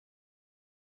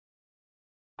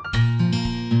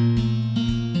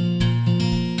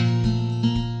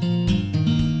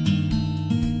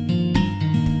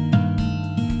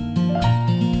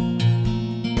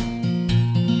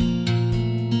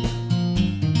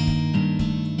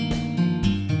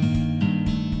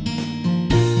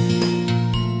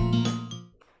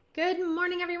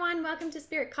welcome to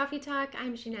Spirit Coffee Talk.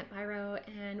 I'm Ginette Byro,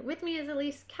 and with me is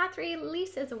Elyse.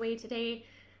 Elyse is away today.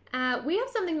 We have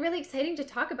something really exciting to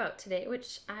talk about today,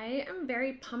 which I am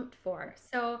very pumped for.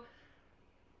 So,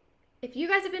 if you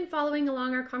guys have been following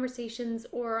along our conversations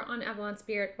or on Avalon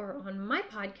Spirit or on my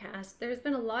podcast, there's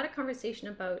been a lot of conversation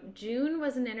about June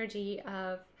was an energy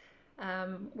of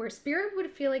where spirit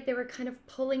would feel like they were kind of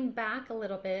pulling back a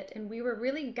little bit, and we were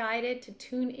really guided to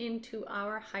tune into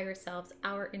our higher selves,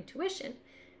 our intuition.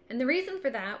 And the reason for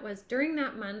that was during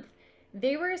that month,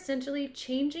 they were essentially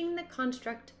changing the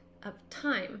construct of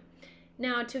time.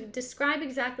 Now, to describe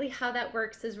exactly how that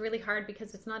works is really hard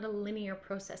because it's not a linear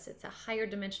process. It's a higher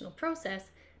dimensional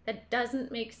process that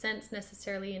doesn't make sense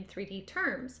necessarily in 3D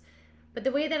terms. But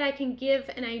the way that I can give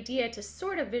an idea to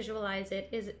sort of visualize it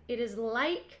is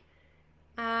like,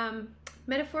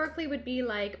 metaphorically would be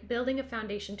like building a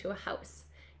foundation to a house.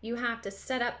 You have to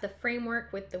set up the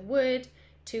framework with the wood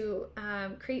to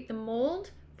create the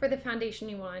mold for the foundation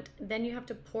you want. Then you have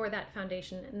to pour that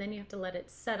foundation, and then you have to let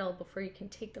it settle before you can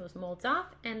take those molds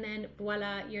off, and then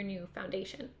voila, your new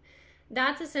foundation.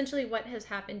 That's essentially what has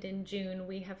happened in June.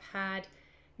 We have had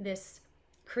this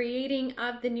creating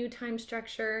of the new time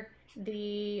structure,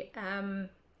 the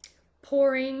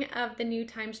pouring of the new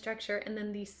time structure, and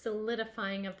then the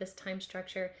solidifying of this time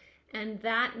structure. And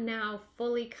that now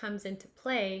fully comes into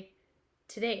play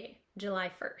today,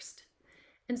 July 1st.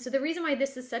 And so the reason why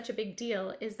this is such a big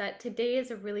deal is that today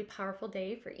is a really powerful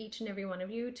day for each and every one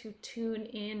of you to tune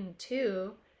in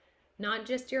to not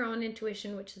just your own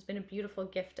intuition, which has been a beautiful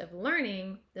gift of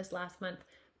learning this last month,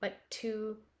 but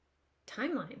to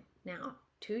timeline now,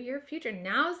 to your future.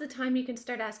 Now is the time you can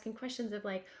start asking questions of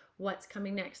like, what's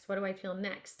coming next? What do I feel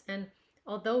next? And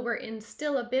although we're in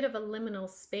still a bit of a liminal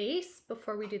space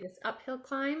before we do this uphill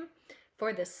climb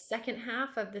for the second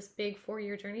half of this big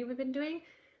 4-year journey we've been doing,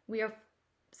 we are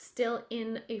still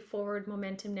in a forward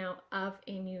momentum now of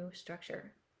a new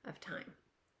structure of time.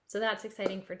 So that's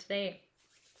exciting for today.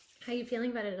 How are you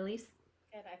feeling about it, Elyse?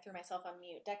 Good. I threw myself on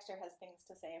mute. Dexter has things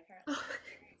to say, apparently. Oh.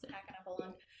 He's packing up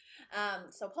along.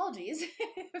 So apologies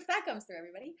if that comes through,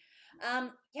 everybody.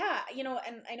 Yeah,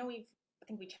 and I know I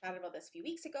think we chatted about this a few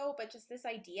weeks ago, but just this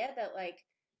idea that, like,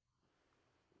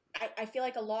 I feel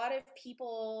like a lot of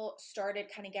people started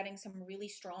kind of getting some really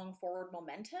strong forward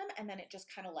momentum, and then it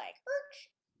just kind of like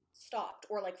stopped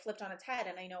or like flipped on its head.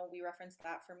 And I know we referenced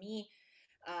that for me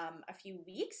a few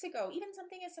weeks ago, even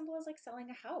something as simple as like selling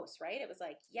a house, right? It was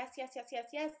like, yes, yes, yes, yes,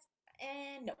 yes,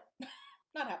 and no,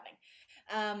 not happening.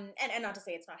 And not to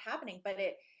say it's not happening, but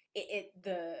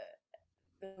the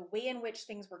way in which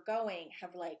things were going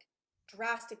have like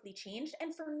drastically changed,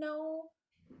 and for no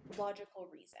logical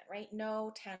reason, right?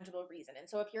 No tangible reason. And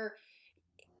so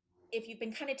if you've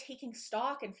been kind of taking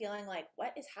stock and feeling like,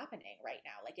 what is happening right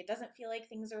now? Like, it doesn't feel like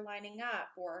things are lining up,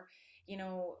 or,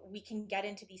 we can get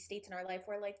into these states in our life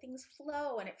where like things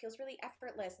flow and it feels really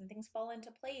effortless and things fall into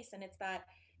place. And it's that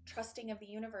trusting of the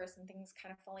universe and things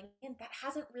kind of falling in. That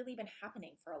hasn't really been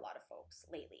happening for a lot of folks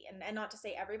lately. And not to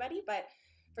say everybody, but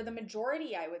for the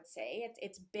majority, I would say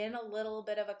it's been a little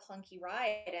bit of a clunky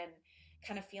ride, and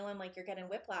kind of feeling like you're getting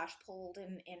whiplash pulled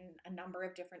in a number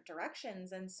of different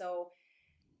directions. And so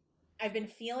I've been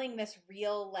feeling this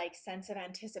real like sense of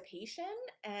anticipation,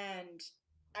 and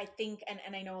I think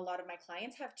and I know a lot of my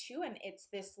clients have too, and it's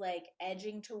this like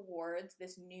edging towards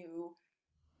this new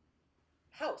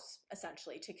house,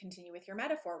 essentially, to continue with your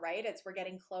metaphor, right? It's we're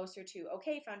getting closer to,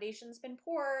 okay, foundation's been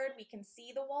poured, we can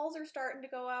see the walls are starting to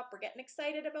go up, we're getting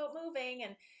excited about moving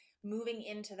and moving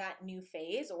into that new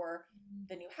phase or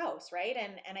the new house, right?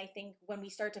 And I think when we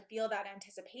start to feel that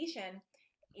anticipation,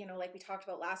 like we talked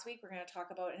about last week, we're going to talk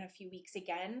about in a few weeks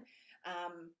again,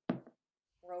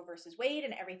 Roe versus Wade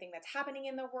and everything that's happening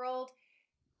in the world.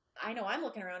 I know I'm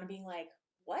looking around and being like,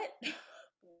 what?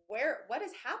 What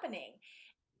is happening?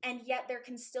 And yet there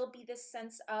can still be this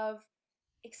sense of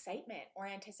excitement or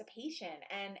anticipation,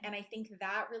 and I think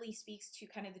that really speaks to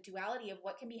kind of the duality of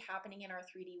what can be happening in our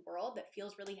 3D world that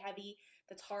feels really heavy,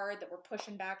 that's hard, that we're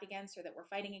pushing back against, or that we're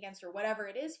fighting against, or whatever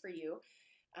it is for you,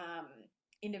 um,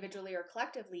 individually or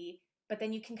collectively. But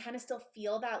then you can kind of still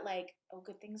feel that, like, oh,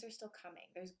 good things are still coming,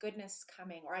 there's goodness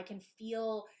coming, or I can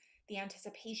feel the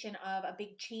anticipation of a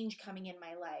big change coming in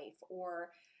my life,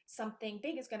 or something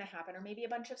big is going to happen, or maybe a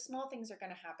bunch of small things are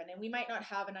going to happen. And we might not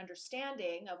have an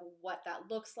understanding of what that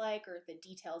looks like or the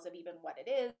details of even what it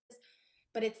is,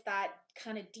 but it's that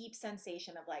kind of deep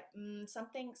sensation of like,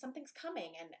 something's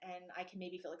coming, and I can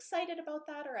maybe feel excited about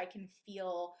that, or I can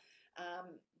feel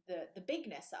the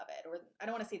bigness of it, or I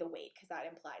don't want to say the weight because that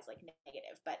implies like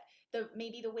negative, but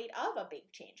maybe the weight of a big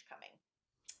change coming.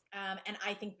 And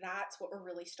I think that's what we're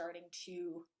really starting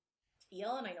to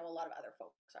feel, and I know a lot of other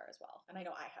folks are as well, and I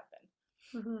know I have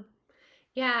been. Hmm.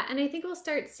 Yeah, and I think we'll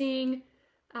start seeing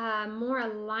more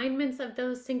alignments of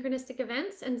those synchronistic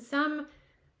events, and some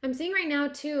I'm seeing right now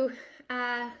too,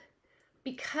 uh,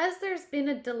 because there's been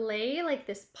a delay, like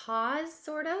this pause,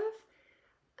 sort of.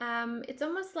 It's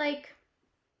almost like,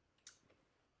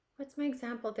 what's my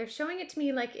example? They're showing it to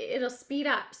me like it'll speed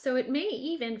up. So it may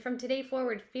even from today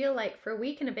forward feel like for a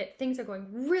week and a bit, things are going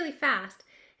really fast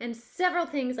and several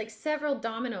things, like several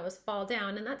dominoes, fall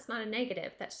down. And that's not a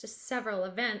negative, that's just several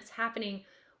events happening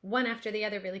one after the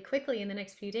other really quickly in the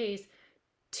next few days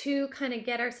to kind of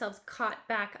get ourselves caught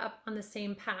back up on the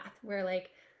same path where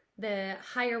like the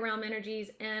higher realm energies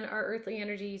and our earthly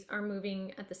energies are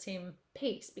moving at the same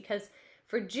pace. Because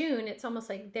for June, it's almost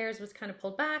like theirs was kind of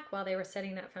pulled back while they were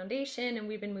setting that foundation, and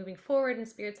we've been moving forward, and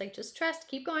Spirit's like, just trust,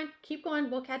 keep going,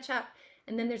 we'll catch up.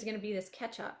 And then there's going to be this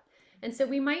catch up. And so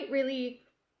we might really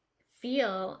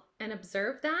feel and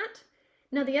observe that.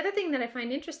 Now, the other thing that I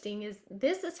find interesting is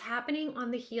this is happening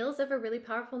on the heels of a really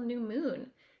powerful new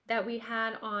moon that we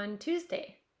had on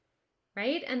Tuesday,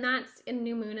 right? And that's in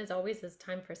new moon, as always, is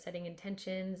time for setting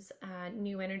intentions,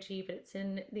 new energy, but it's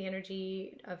in the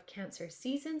energy of Cancer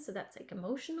season. So that's like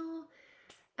emotional.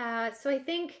 So I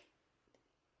think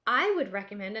I would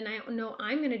recommend, and I know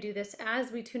I'm going to do this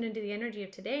as we tune into the energy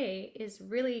of today, is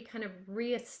really kind of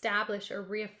reestablish or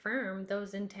reaffirm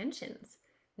those intentions.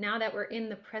 Now that we're in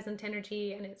the present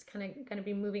energy and it's kind of going to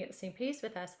be moving at the same pace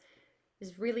with us,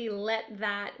 is really let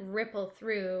that ripple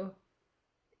through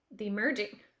the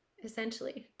merging,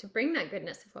 essentially, to bring that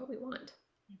goodness of what we want.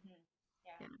 Mm-hmm.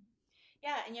 Yeah.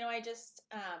 Yeah. Yeah. And, I just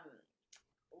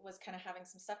was kind of having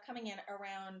some stuff coming in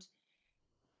around.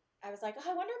 I was like,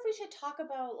 oh, I wonder if we should talk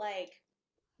about like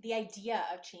the idea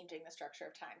of changing the structure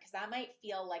of time, because that might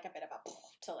feel like a bit of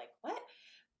a to like, what?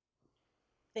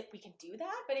 That we can do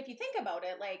that? But if you think about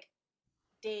it, like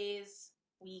days,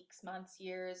 weeks, months,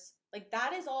 years, like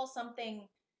that is all something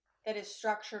that is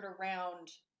structured around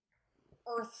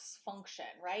Earth's function,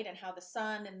 right? And how the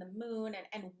sun and the moon,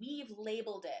 and we've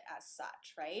labeled it as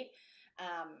such, right?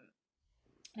 And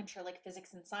I'm sure like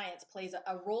physics and science plays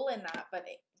a role in that, but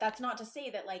that's not to say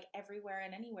that like everywhere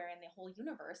and anywhere in the whole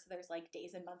universe there's like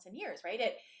days and months and years, right?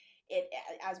 It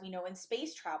as we know in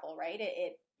space travel, right?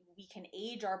 It we can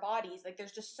age our bodies. Like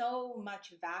there's just so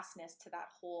much vastness to that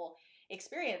whole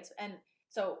experience, and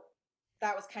so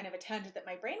that was kind of a tangent that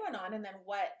my brain went on. And then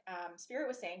what Spirit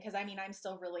was saying, because I mean I'm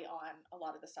still really on a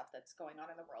lot of the stuff that's going on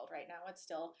in the world right now. It's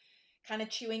still kind of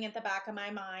chewing at the back of my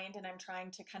mind, and I'm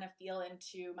trying to kind of feel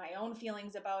into my own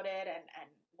feelings about it, and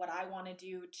what I want to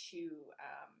do to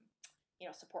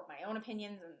support my own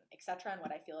opinions and etc., and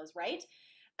what I feel is right.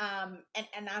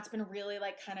 And that's been really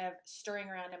like kind of stirring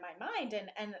around in my mind,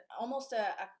 and almost a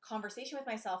conversation with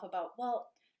myself about, well,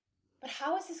 but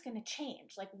how is this going to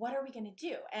change? Like, what are we going to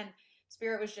do? And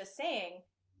Spirit was just saying,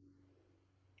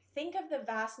 think of the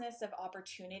vastness of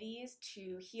opportunities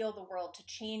to heal the world, to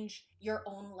change your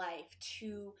own life,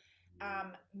 to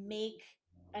make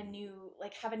a new,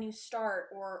 like have a new start,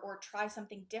 or try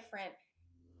something different.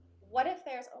 What if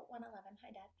there's 111,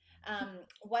 hi dad.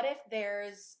 What if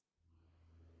there's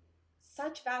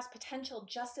such vast potential,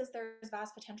 just as there's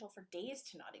vast potential for days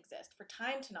to not exist, for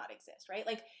time to not exist, right?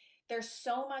 Like there's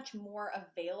so much more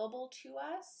available to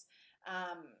us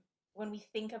when we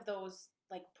think of those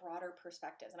like broader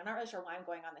perspectives. And I'm not really sure why I'm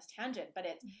going on this tangent, but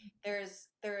it's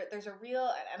there's a real,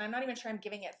 and I'm not even sure I'm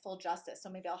giving it full justice. So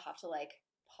maybe I'll have to like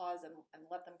pause and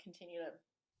let them continue to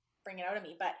bring it out of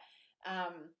me. But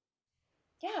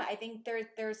yeah, I think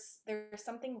there's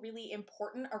something really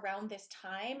important around this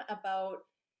time about,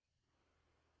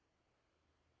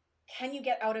 can you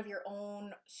get out of your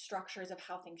own structures of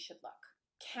how things should look?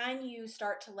 Can you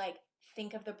start to like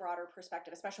think of the broader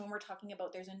perspective, especially when we're talking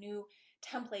about there's a new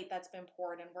template that's been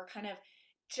poured and we're kind of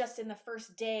just in the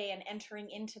first day and entering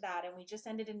into that, and we just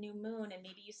ended a new moon, and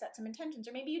maybe you set some intentions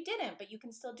or maybe you didn't, but you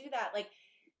can still do that. Like,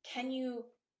 can you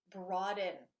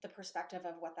broaden the perspective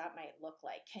of what that might look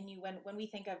like? Can you, when we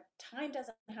think of time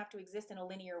doesn't have to exist in a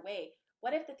linear way,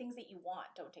 what if the things that you want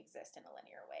don't exist in a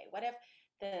linear way? What if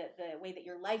the way that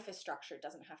your life is structured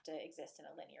doesn't have to exist in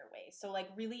a linear way? So like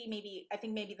really, maybe I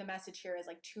think maybe the message here is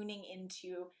like tuning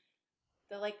into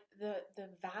the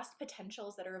vast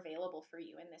potentials that are available for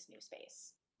you in this new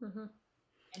space Mm-hmm.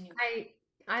 and new time.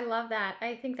 I love that.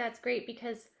 I think that's great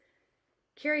because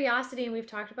curiosity, and we've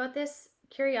talked about this,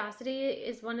 curiosity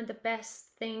is one of the best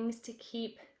things to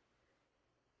keep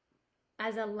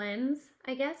as a lens,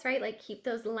 I guess, right? Like keep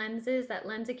those lenses, that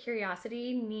lens of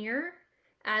curiosity near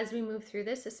as we move through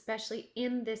this, especially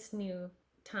in this new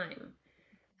time.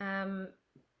 Um,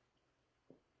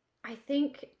 I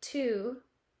think too,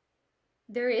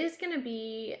 there is going to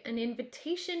be an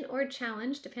invitation or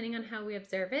challenge, depending on how we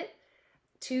observe it,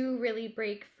 to really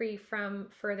break free from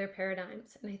further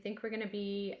paradigms. And I think we're going to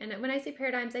be, and when I say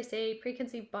paradigms, I say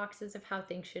preconceived boxes of how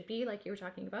things should be, like you were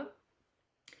talking about.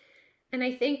 And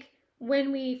I think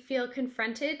when we feel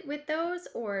confronted with those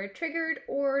or triggered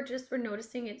or just we're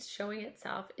noticing it's showing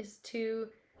itself, is to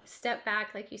step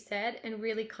back, like you said, and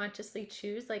really consciously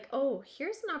choose, like, oh,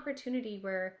 here's an opportunity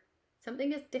where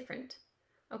something is different.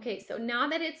 Okay, so now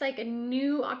that it's like a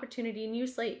new opportunity, new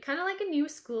slate, kind of like a new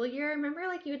school year. Remember,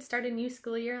 like you would start a new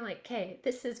school year, like, okay,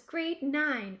 this is grade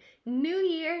 9, new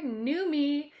year, new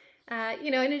me, and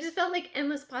it just felt like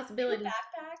endless New possibilities.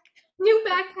 backpack, New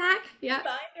backpack, new yeah.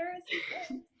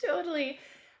 binders. Totally.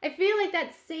 I feel like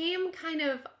that same kind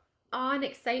of awe and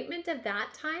excitement of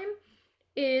that time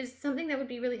is something that would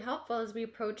be really helpful as we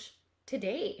approach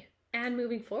today and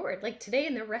moving forward. Like today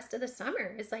and the rest of the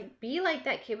summer is like be like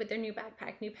that kid with their new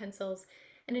backpack, new pencils,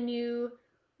 and a new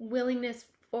willingness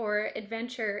for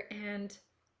adventure and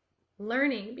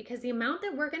learning, because the amount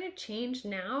that we're going to change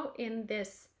now in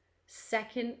this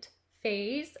second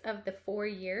phase of the 4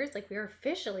 years, like we're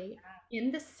officially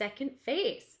in the second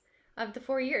phase of the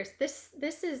 4 years. This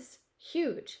is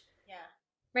huge, Yeah.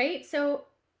 right? So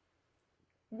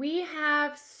we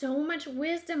have so much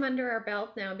wisdom under our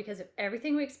belt now because of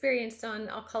everything we experienced on,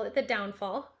 I'll call it the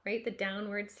downfall, right? The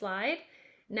downward slide.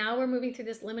 Now we're moving through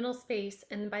this liminal space,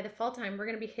 and by the fall time, we're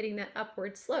going to be hitting that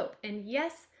upward slope. And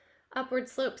yes, upward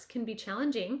slopes can be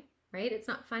challenging, right? It's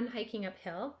not fun hiking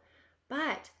uphill,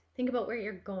 but think about where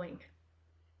you're going.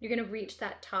 You're going to reach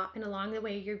that top, and along the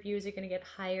way, your views are going to get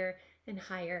higher and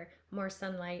higher, more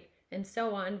sunlight, and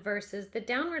so on, versus the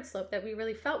downward slope that we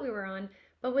really felt we were on,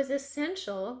 but was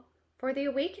essential for the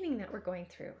awakening that we're going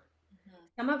through. Mm-hmm.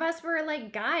 Some of us were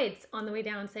like guides on the way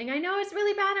down saying, I know it's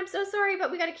really bad. I'm so sorry,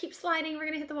 but we got to keep sliding. We're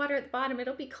going to hit the water at the bottom.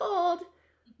 It'll be cold,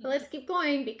 but let's keep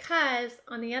going because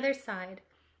on the other side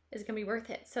is going to be worth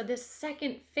it. So, this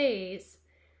second phase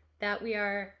that we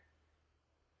are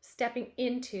stepping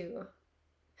into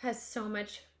has so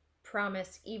much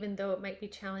promise, even though it might be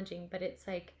challenging, but it's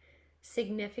like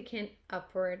significant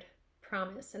upward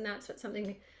promise. And that's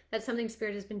something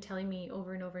Spirit has been telling me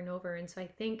over and over and over. And so I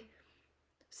think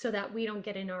so that we don't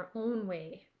get in our own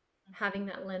way, having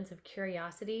that lens of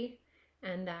curiosity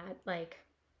and that like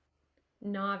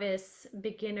novice,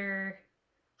 beginner,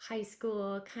 high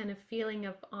school kind of feeling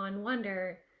of on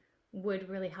wonder would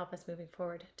really help us moving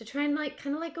forward, to try and like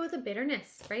kind of let go of the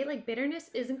bitterness, right? Like bitterness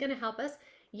isn't going to help us,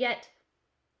 yet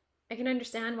I can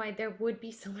understand why there would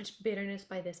be so much bitterness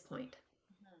by this point,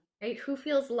 right? Who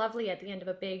feels lovely at the end of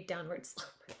a big downward slope?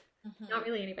 Mm-hmm. Not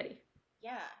really anybody.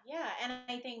 Yeah, yeah. And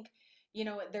I think,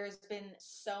 there's been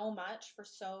so much for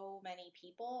so many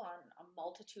people on a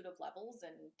multitude of levels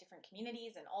and different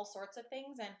communities and all sorts of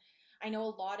things. And I know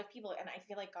a lot of people, and I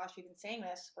feel like, gosh, we've been saying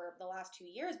this for the last 2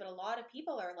 years, but a lot of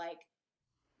people are like,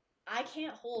 I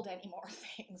can't hold any more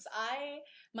things.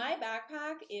 My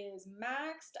backpack is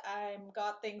maxed. I've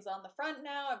got things on the front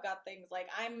now. I've got things like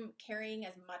I'm carrying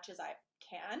as much as I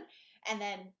can. And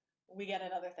then we get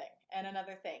another thing and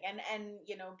another thing. And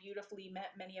beautifully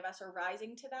many of us are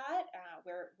rising to that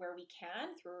where we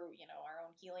can through, our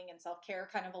own healing and self-care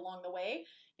kind of along the way.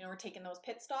 We're taking those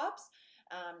pit stops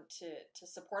to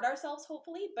support ourselves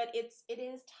hopefully, but it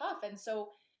is tough. And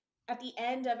so at the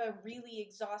end of a really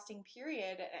exhausting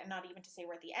period, and not even to say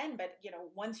we're at the end, but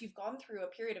once you've gone through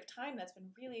a period of time that's been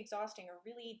really exhausting or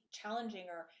really challenging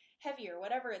or heavy or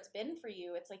whatever it's been for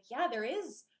you, it's like, yeah, there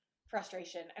is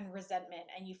frustration and resentment,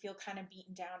 and you feel kind of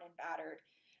beaten down and battered,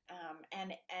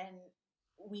 and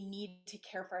we need to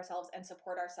care for ourselves and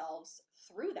support ourselves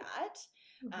through that.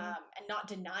 Mm-hmm. And not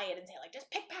deny it and say like just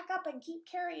pick back up and keep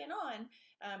carrying on,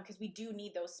 because we do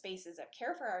need those spaces of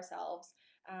care for ourselves.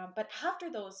 But after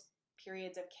those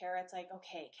periods of care, it's like,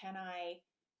 okay, can I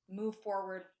move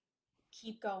forward,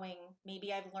 keep going?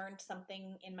 Maybe I've learned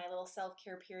something in my little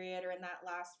self-care period or in that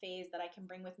last phase that I can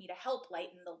bring with me to help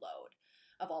lighten the load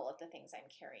of all of the things I'm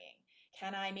carrying.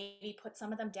 Can I maybe put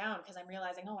some of them down because I'm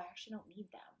realizing, oh, I actually don't need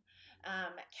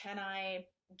them? Can I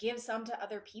give some to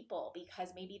other people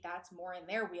because maybe that's more in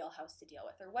their wheelhouse to deal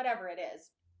with, or whatever it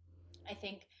is? I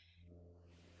think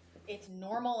it's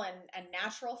normal and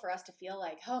natural for us to feel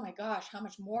like, oh my gosh, how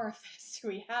much more of this do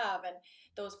we have? And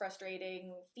those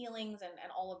frustrating feelings and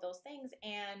all of those things.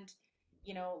 And,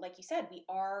 like you said, we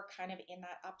are kind of in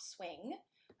that upswing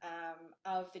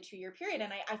of the 2 year period.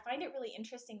 And I find it really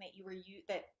interesting that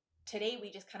that today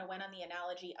we just kind of went on the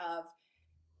analogy of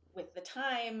with the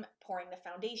time, pouring the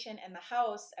foundation and the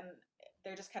house. And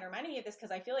they're just kind of reminding me of this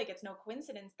because I feel like it's no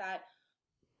coincidence that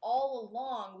all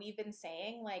along we've been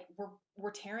saying like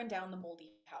we're tearing down the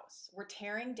moldy house. We're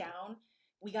tearing down.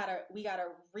 We gotta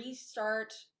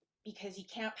restart because you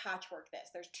can't patchwork this.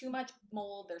 There's too much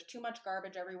mold. There's too much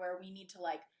garbage everywhere. We need to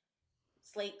like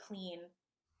slate clean,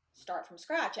 start from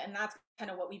scratch, and that's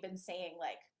kind of what we've been saying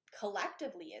like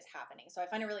collectively is happening. So I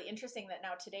find it really interesting that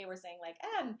now today we're saying like,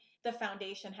 and the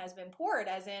foundation has been poured,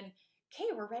 as in, okay,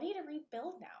 we're ready to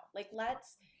rebuild now. Like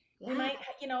let's we Yeah. might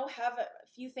have a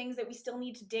few things that we still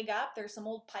need to dig up. There's some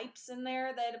old pipes in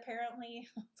there that apparently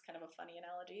it's kind of a funny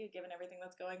analogy given everything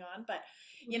that's going on, but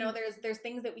Mhm. there's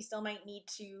things that we still might need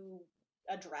to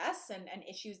address, and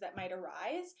issues that might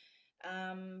arise.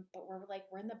 But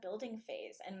we're in the building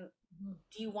phase, and Mhm.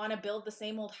 do you want to build the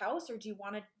same old house, or do you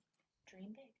want to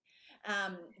dream big?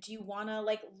 Do you want to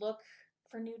like look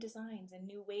for new designs and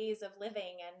new ways of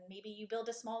living, and maybe you build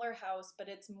a smaller house but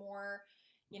it's more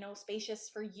spacious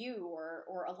for you,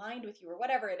 or aligned with you, or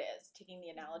whatever it is, taking the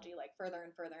analogy like further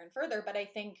and further and further. But I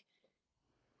think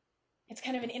it's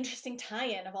kind of an interesting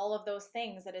tie-in of all of those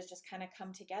things that has just kind of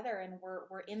come together, and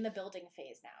we're in the building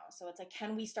phase now. So it's like,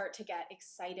 can we start to get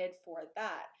excited for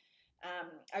that?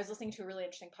 I was listening to a really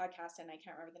interesting podcast, and I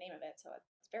can't remember the name of it, so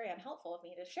it's very unhelpful of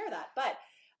me to share that. But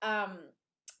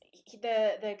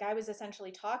the guy was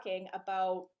essentially talking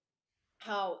about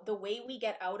how the way we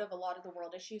get out of a lot of the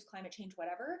world issues, climate change,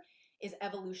 whatever, is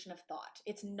evolution of thought.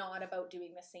 It's not about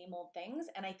doing the same old things,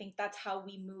 and I think that's how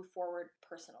we move forward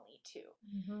personally too.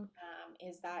 Mhm.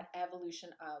 Is that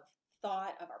evolution of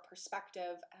thought, of our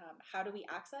perspective. How do we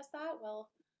access that?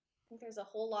 Well, I think there's a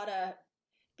whole lot of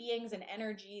beings and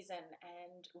energies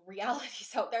and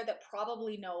realities out there that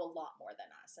probably know a lot more than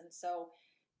us. And so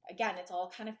again, it's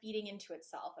all kind of feeding into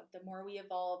itself. Of the more we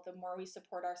evolve, the more we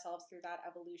support ourselves through that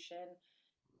evolution,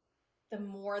 the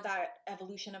more that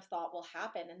evolution of thought will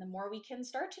happen, and the more we can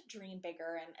start to dream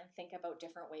bigger, and think about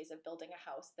different ways of building a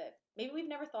house that maybe we've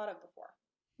never thought of before.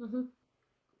 Mhm.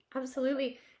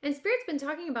 Absolutely. And Spirit's been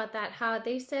talking about that, how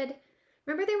they said,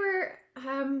 remember they were,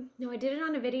 no, I did it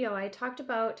on a video. I talked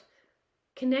about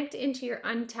connect into your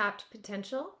untapped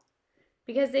potential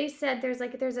because they said there's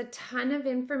a ton of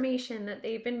information that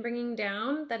they've been bringing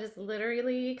down that is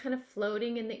literally kind of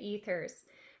floating in the ethers.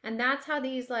 And that's how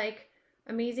these like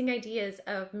amazing ideas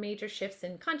of major shifts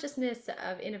in consciousness,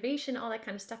 of innovation, all that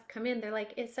kind of stuff come in. They're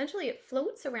like essentially it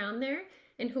floats around there,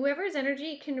 and whoever's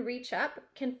energy can reach up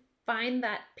can find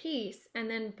that piece and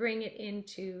then bring it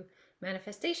into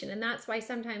manifestation. And that's why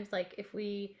sometimes like if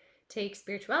we take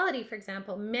spirituality for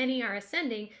example, many are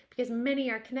ascending because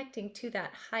many are connecting to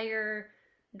that higher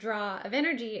draw of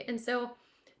energy. And so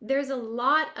there's a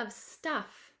lot of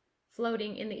stuff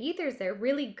floating in the ethers there,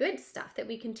 really good stuff that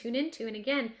we can tune into. And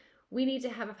again, we need to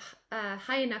have a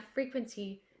high enough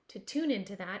frequency to tune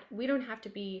into that. We don't have to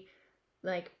be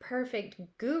like perfect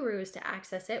gurus to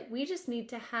access it. We just need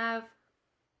to have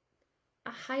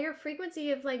a higher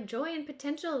frequency of like joy and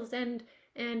potentials and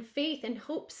faith and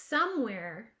hope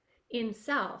somewhere in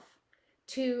self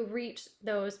to reach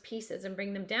those pieces and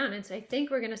bring them down. And so I think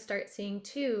we're going to start seeing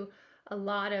too a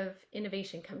lot of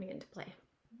innovation coming into play.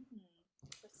 Mm,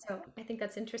 So interesting. I think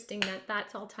that's interesting that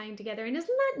that's all tying together. And isn't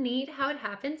that neat how it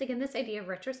happens? Again, this idea of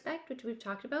retrospect, which we've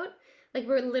talked about, like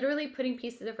we're literally putting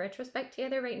pieces of retrospect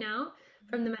together right now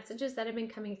from the Mm-hmm. messages that have been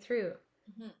coming through,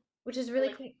 Mm-hmm. which is For really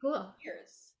like quite cool.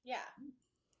 years. Yeah.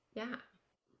 Yeah,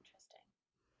 Interesting.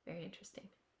 very interesting.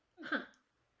 Hmm. Huh.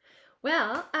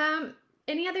 Well,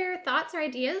 any other thoughts or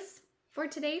ideas for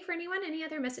today for anyone? Any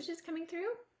other messages coming through?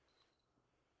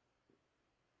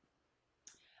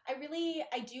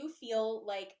 I do feel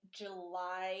like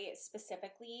July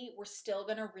specifically, we're still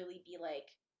gonna really be like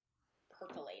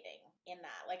percolating in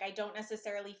that. Like, I don't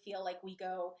necessarily feel like we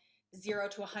go 0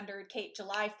 to 100. Kate,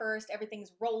 July 1st,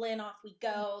 everything's rolling, off we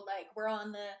go. Like, we're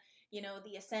on the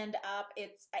ascend up.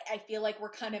 I feel like we're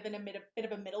kind of in a bit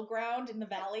of a middle ground in the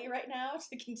valley right now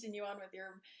to continue on with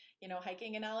your,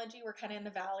 hiking analogy. We're kind of in the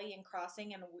valley and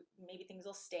crossing, and maybe things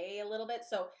will stay a little bit.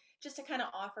 So, just to kind of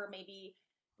offer maybe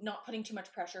not putting too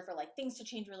much pressure for like things to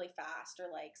change really fast, or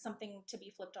like something to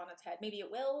be flipped on its head. Maybe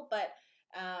it will, but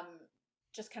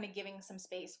just kind of giving some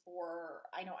space for,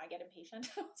 I know I get impatient.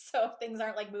 So if things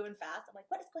aren't like moving fast, I'm like,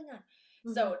 what is going on?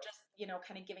 Mm-hmm. So just,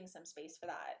 kind of giving some space for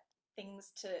that,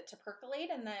 things to percolate.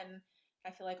 And then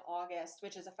I feel like August,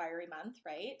 which is a fiery month,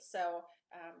 right? So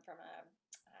from a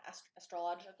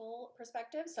astrological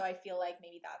perspective, so I feel like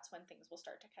maybe that's when things will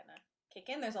start to kind of kick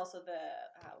in. There's also the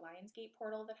Lionsgate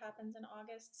portal that happens in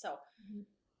August. So Mm-hmm.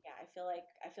 yeah, I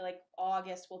feel like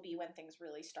August will be when things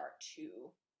really start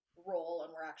to roll,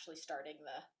 and we're actually starting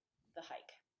the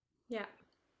hike. Yeah,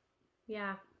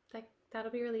 yeah,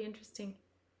 that'll be really interesting.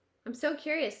 I'm so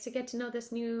curious to get to know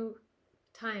this new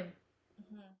Time.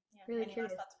 Yeah. Really Any last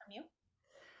curious. thoughts from you?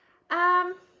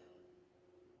 Um,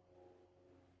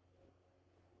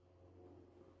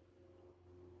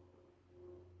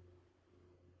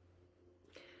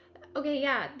 okay,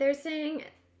 yeah, they're saying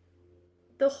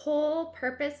the whole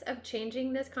purpose of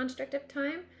changing this construct of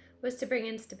time was to bring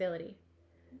in stability.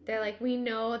 They're like, we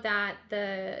know that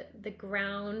the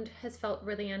ground has felt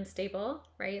really unstable,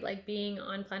 right? Like being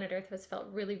on planet Earth has felt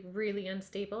really, really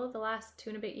unstable the last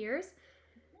 2.5 years.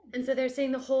 And so they're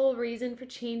saying the whole reason for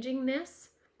changing this,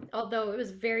 although it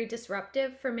was very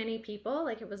disruptive for many people,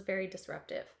 like it was very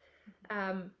disruptive,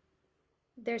 um,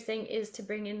 they're saying is to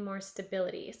bring in more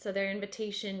stability. So their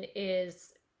invitation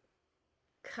is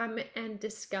come and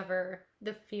discover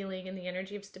the feeling and the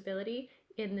energy of stability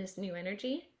in this new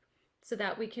energy so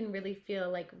that we can really feel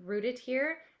like rooted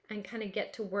here and kind of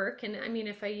get to work. And I mean,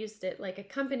 if I used it like a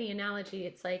company analogy,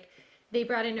 it's like they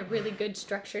brought in a really good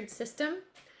structured system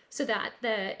so that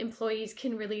the employees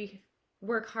can really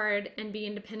work hard and be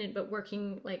independent, but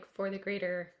working like for the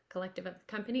greater collective of the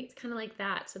company. It's kind of like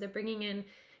that. So they're bringing in,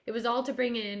 it was all to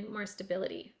bring in more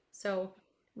stability. So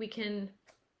we can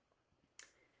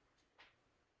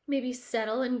maybe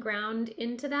settle and ground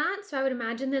into that. So I would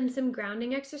imagine then some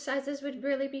grounding exercises would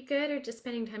really be good, or just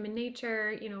spending time in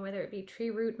nature, you know, whether it be tree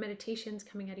root meditations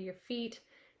coming out of your feet,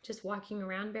 just walking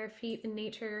around bare feet in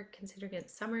nature, considering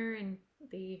it's summer and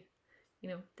the, you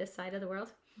know, this side of the world.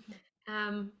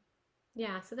 Um,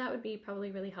 yeah, so that would be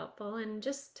probably really helpful. And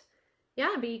just,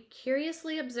 yeah, be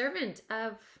curiously observant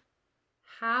of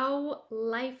how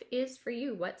life is for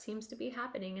you, what seems to be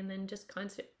happening, and then just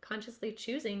consciously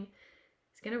choosing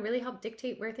is going to really help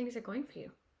dictate where things are going for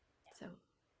you. So,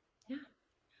 yeah.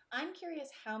 I'm curious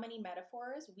how many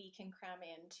metaphors we can cram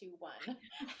into one.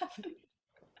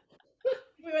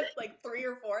 We went like 3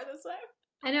 or 4 this time.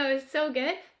 I know it's so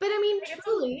good. But I mean, Like, it's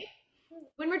truly,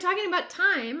 when we're talking about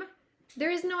time, there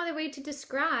is no other way to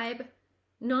describe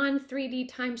non 3D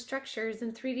time structures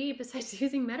in 3D besides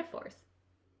using metaphors,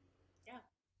 yeah.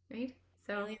 right?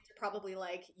 So, Aliens are probably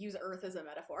like, use Earth as a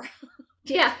metaphor.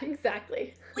 yeah,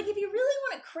 exactly. Like, if you really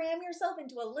want to cram yourself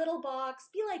into a little box,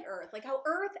 be like Earth, like how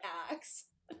Earth acts.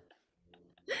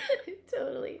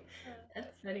 Totally.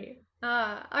 That's funny.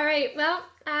 All right. Well,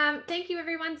 thank you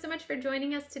everyone so much for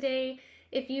joining us today.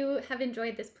 If you have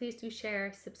enjoyed this, please do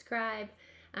share, subscribe,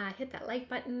 hit that like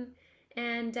button.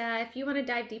 And if you want to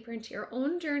dive deeper into your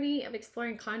own journey of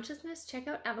exploring consciousness, check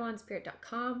out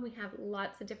avalonspirit.com. We have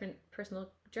lots of different personal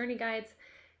journey guides,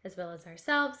 as well as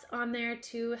ourselves on there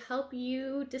to help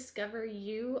you discover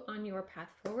you on your path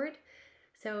forward.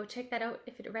 So check that out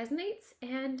if it resonates.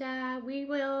 And we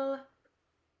will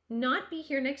not be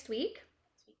here next week.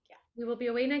 Yeah. We will be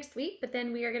away next week, but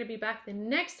then we are going to be back the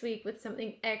next week with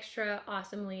something extra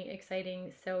awesomely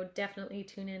exciting. So definitely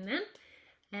tune in then.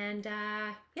 And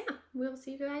yeah, we'll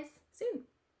see you guys soon.